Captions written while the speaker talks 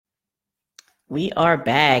We are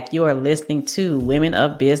back. You are listening to Women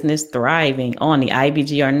of Business Thriving on the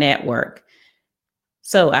IBGR network.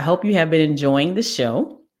 So I hope you have been enjoying the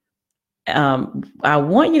show. I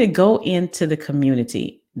want you to go into the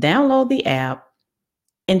community, download the app,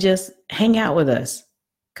 and just hang out with us,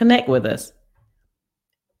 connect with us.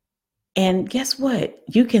 And guess what?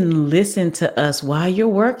 You can listen to us while you're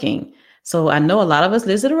working. So I know a lot of us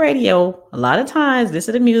listen to the radio, a lot of times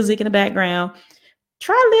listen to music in the background.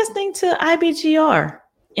 Try listening to IBGR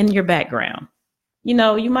in your background. You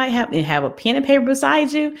might have a pen and paper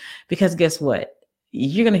beside you because guess what?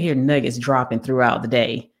 You're going to hear nuggets dropping throughout the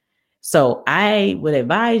day. So I would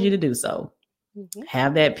advise you to do so. Mm-hmm.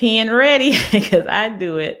 Have that pen ready because I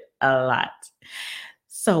do it a lot.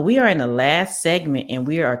 So we are in the last segment and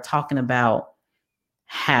we are talking about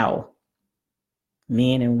how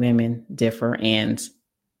men and women differ and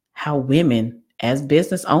how women as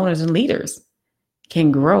business owners and leaders can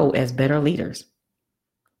grow as better leaders.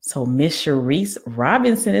 So Miss Sharice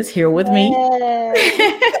Robinson is here with me.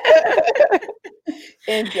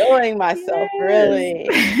 Enjoying myself, really.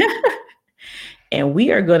 And we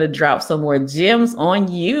are going to drop some more gems on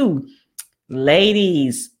you.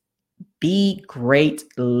 Ladies, be great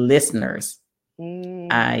listeners.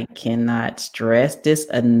 I cannot stress this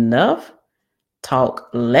enough. Talk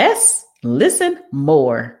less, listen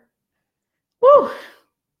more. Woo.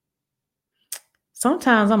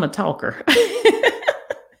 Sometimes I'm a talker.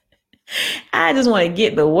 I just want to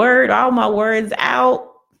get all my words out,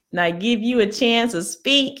 and I give you a chance to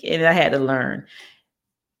speak, and I had to learn.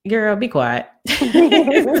 Girl, be quiet.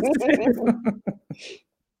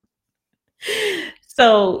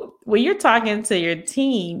 So when you're talking to your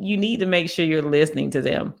team, you need to make sure you're listening to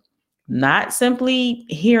them. Not simply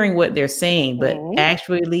hearing what they're saying, but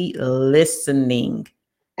actually listening.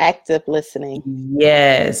 Active listening.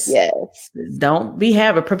 Yes. Don't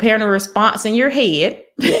preparing a response in your head.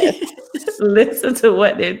 Yes. Just listen to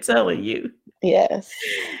what they're telling you. Yes.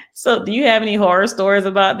 So do you have any horror stories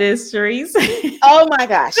about this, Sharice? Oh my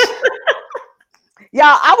gosh.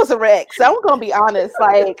 Y'all, I was a wreck. So I'm going to be honest.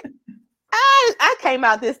 Like, I came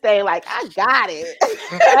out this day like, I got it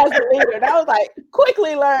as a leader. And I was like,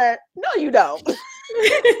 quickly learn. No, you don't.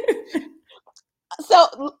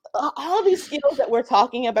 So all these skills that we're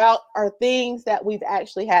talking about are things that we've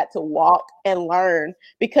actually had to walk and learn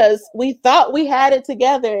because we thought we had it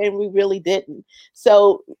together and we really didn't.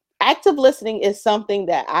 So active listening is something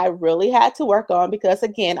that I really had to work on because,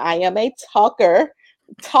 again, I am a talker.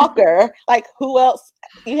 Like, who else?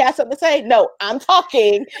 You have something to say? No, I'm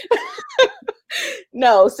talking.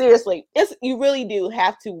 No, seriously, you really do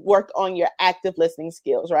have to work on your active listening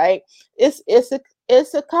skills, right? It's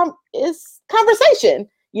conversation.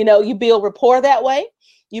 You build rapport that way.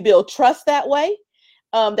 You build trust that way.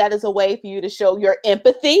 That is a way for you to show your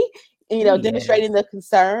empathy. Demonstrating the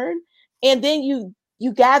concern, and then you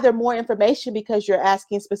gather more information because you're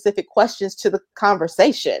asking specific questions to the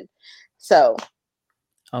conversation. So.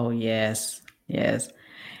 Oh, yes.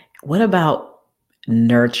 What about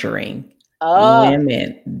nurturing?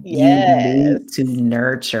 Women, yes. You need to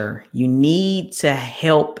nurture. You need to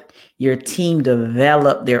help your team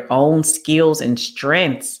develop their own skills and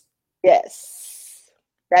strengths. Yes.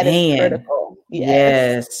 That is critical.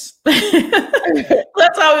 Yes.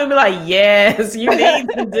 Let's all be like, yes, you need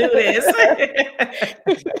to do this.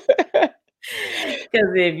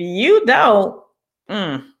 Because if you don't,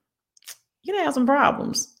 you're going to have some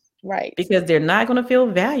problems. Right. Because they're not going to feel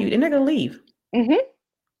valued and they're going to leave. Mm-hmm.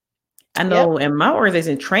 I know in my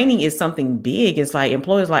organization, training is something big. It's like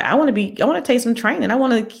employers like, I want to take some training. I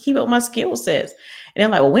want to keep up my skill sets. And they're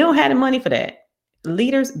like, well, we don't have the money for that.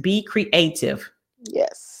 Leaders, be creative.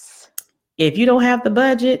 Yes. If you don't have the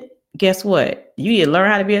budget, guess what? You need to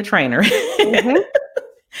learn how to be a trainer. Mm-hmm.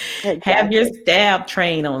 Exactly. Have your staff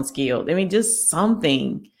train on skills. I mean, just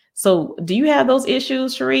something. So do you have those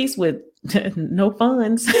issues, Sharice, with no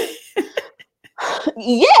funds?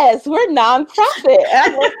 Yes, we're nonprofit.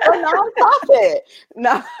 We're nonprofit.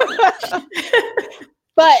 No.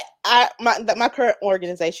 But my current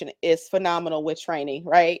organization is phenomenal with training,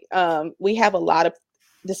 right? We have a lot of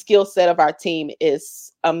the skill set of our team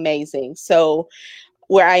is amazing. So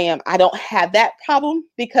where I am, I don't have that problem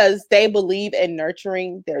because they believe in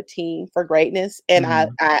nurturing their team for greatness. And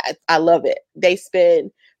I love it. They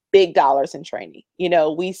spend big dollars in training.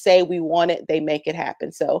 We say we want it, they make it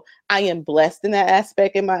happen. So I am blessed in that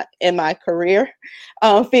aspect in my career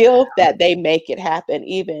field that they make it happen,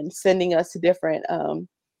 even sending us to different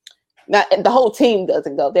Not the whole team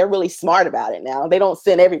doesn't go. They're really smart about it now. They don't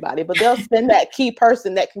send everybody, but they'll send that key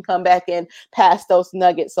person that can come back and pass those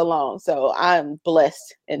nuggets along. So I'm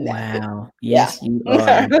blessed in that. Wow. Yeah. Yes, you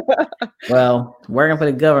are. Well, working for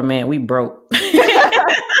the government, we broke.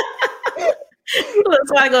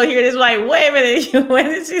 Let's want to go hear this. Like, wait a minute, what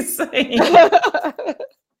did she say?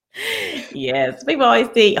 Yes, people always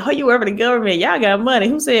think, "Oh, you work for the government, y'all got money."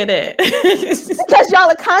 Who said that? Because y'all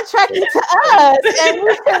are contracted to us, and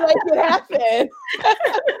we can make it happen.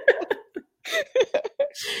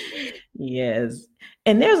 Yes,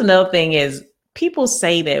 and there's another thing is people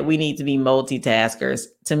say that we need to be multitaskers.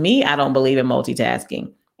 To me, I don't believe in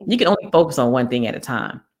multitasking. You can only focus on one thing at a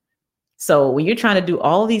time. So when you're trying to do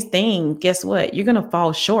all these things, guess what? You're going to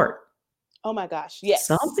fall short. Oh my gosh, yes.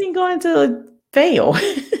 Something going to fail.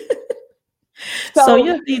 So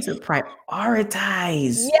you need to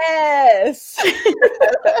prioritize. Yes.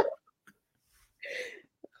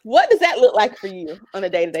 What does that look like for you on a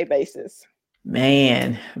day-to-day basis?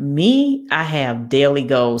 Man, me, I have daily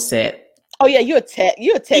goals set. Oh yeah, you're a tech.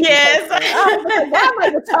 Yes. Why am I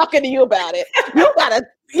even talking to you about it?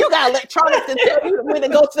 You got electronics to tell you when to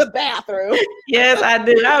go to the bathroom. Yes, I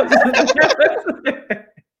do.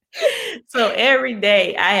 So every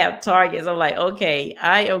day I have targets. I'm like, okay,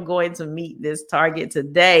 I am going to meet this target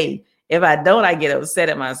today. If I don't, I get upset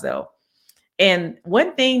at myself. And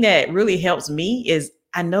one thing that really helps me is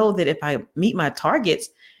I know that if I meet my targets,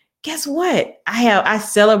 guess what? I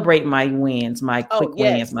celebrate my wins, my quick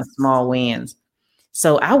wins, my small wins.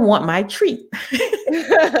 So I want my treat.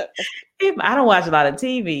 If I don't watch a lot of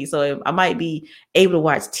TV, so I might be able to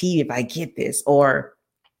watch TV if I get this, or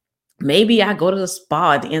maybe I go to the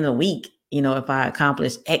spa at the end of the week, if I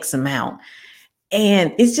accomplish X amount.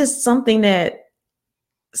 And it's just something that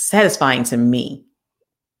satisfying to me.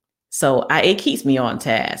 So it keeps me on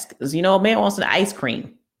task. Because, a man wants an ice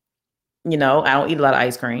cream. I don't eat a lot of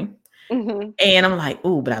ice cream. Mm-hmm. And I'm like,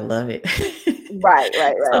 ooh, but I love it. Right.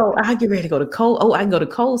 So I get ready to go to I can go to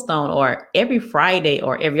Cold Stone, or every Friday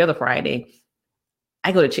or every other Friday,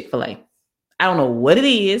 I go to Chick-fil-A. I don't know what it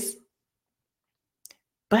is,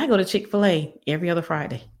 but I go to Chick-fil-A every other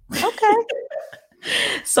Friday. Okay.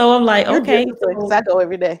 So I'm like, okay. Because I go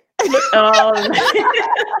every day.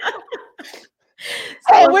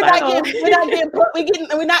 Hey, we're not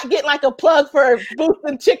getting like a plug for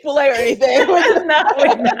boosting Chick-fil-A or anything. No,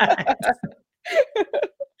 we're not.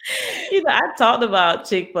 I talked about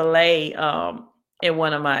Chick-fil-A in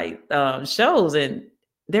one of my shows, and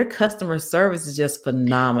their customer service is just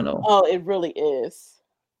phenomenal. Oh, it really is.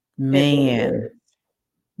 Man,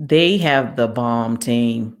 they have the bomb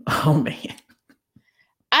team. Oh man.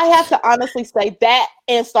 I have to honestly say that,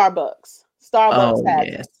 and Starbucks. Starbucks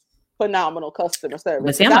has phenomenal customer service.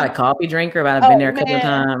 But see, I'm not a coffee drinker, but I've been there a couple of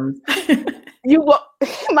times.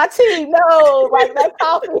 My team, no, like that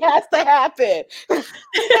coffee has to happen.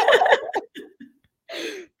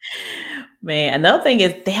 Man, another thing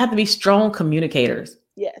is they have to be strong communicators.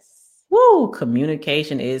 Yes. Woo,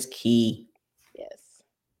 communication is key. Yes.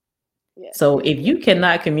 So if you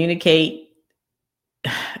cannot communicate,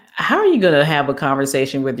 how are you going to have a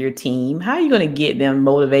conversation with your team? How are you going to get them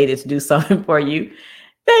motivated to do something for you?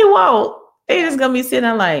 They won't. They're just going to be sitting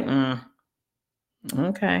there like,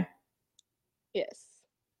 okay. Yes.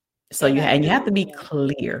 So you have to be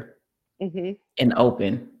clear and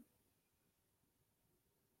open.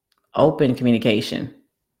 Open communication.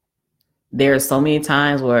 There are so many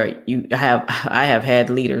times where I have had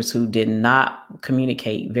leaders who did not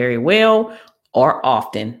communicate very well or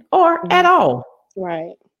often or at all.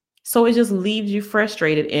 Right. So it just leaves you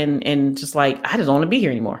frustrated and just like, I just don't want to be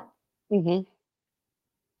here anymore. Mm-hmm.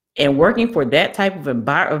 And working for that type of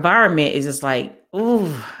environment is just like,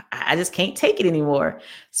 ooh, I just can't take it anymore.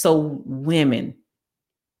 So women,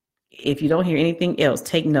 if you don't hear anything else,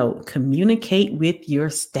 take note, communicate with your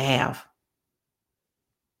staff.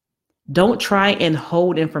 Don't try and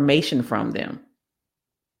hold information from them.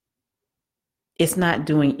 It's not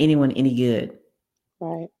doing anyone any good.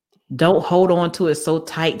 Right. Don't hold on to it so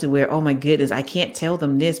tight to where, oh my goodness, I can't tell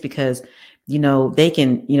them this because, they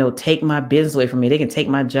can, take my business away from me. They can take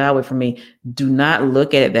my job away from me. Do not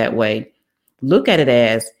look at it that way. Look at it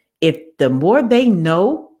as if the more they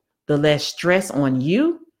know, the less stress on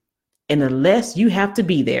you and the less you have to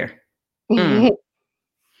be there. I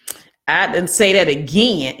didn't say that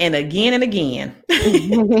again and again and again.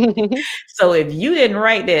 So if you didn't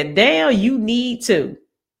write that down, you need to.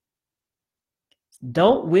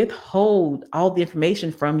 Don't withhold all the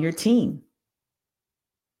information from your team.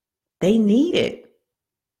 They need it.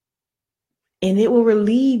 And it will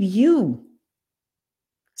relieve you.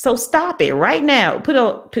 So stop it right now. Put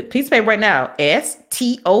a piece of paper right now.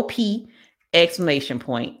 STOP exclamation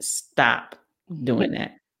point. Stop doing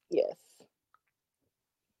that. Yes.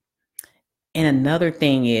 And another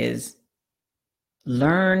thing is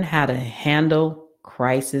learn how to handle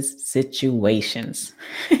crisis situations.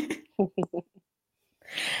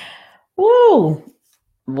 Woo!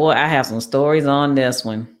 Boy, I have some stories on this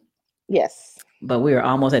one. Yes. But we are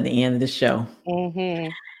almost at the end of the show. Mm-hmm.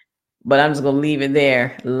 But I'm just going to leave it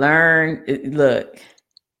there. Look,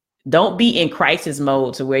 don't be in crisis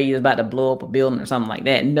mode to where you're about to blow up a building or something like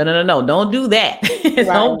that. No. Don't do that. Right.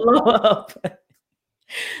 Don't blow up.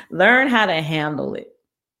 Learn how to handle it.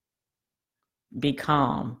 Be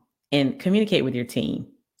calm and communicate with your team.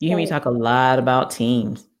 You hear me talk a lot about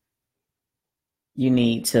teams. You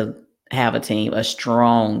need to have a team, a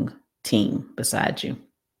strong team beside you.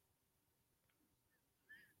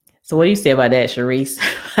 So what do you say about that, Sharice?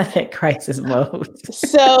 That crisis mode.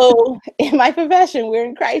 So in my profession, we're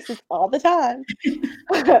in crisis all the time.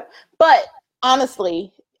 But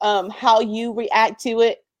honestly, how you react to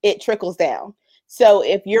it, it trickles down. So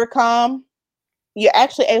if you're calm, you're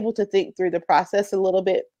actually able to think through the process a little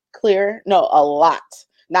bit clearer. No, a lot,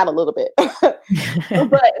 not a little bit.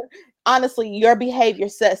 But honestly, your behavior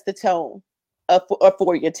sets the tone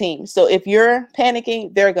for your team. So if you're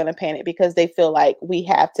panicking, they're going to panic because they feel like we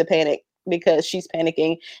have to panic because she's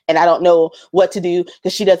panicking and I don't know what to do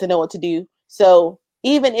because she doesn't know what to do. So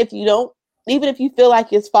even if you feel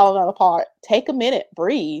like it's falling apart, take a minute,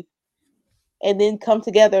 breathe, and then come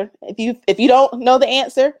together. If you don't know the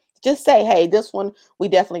answer, just say, hey, this one we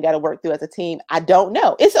definitely got to work through as a team. I don't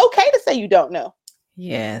know. It's okay to say you don't know.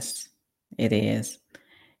 Yes, it is.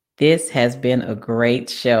 This has been a great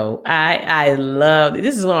show. I love it.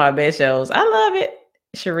 This is one of my best shows. I love it.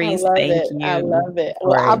 Sharice, thank you. I love it.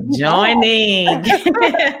 For joining.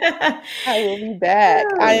 I will be back.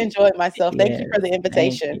 I enjoyed myself. Thank you for the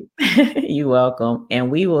invitation. You're welcome.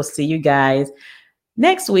 And we will see you guys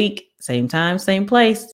next week. Same time, same place.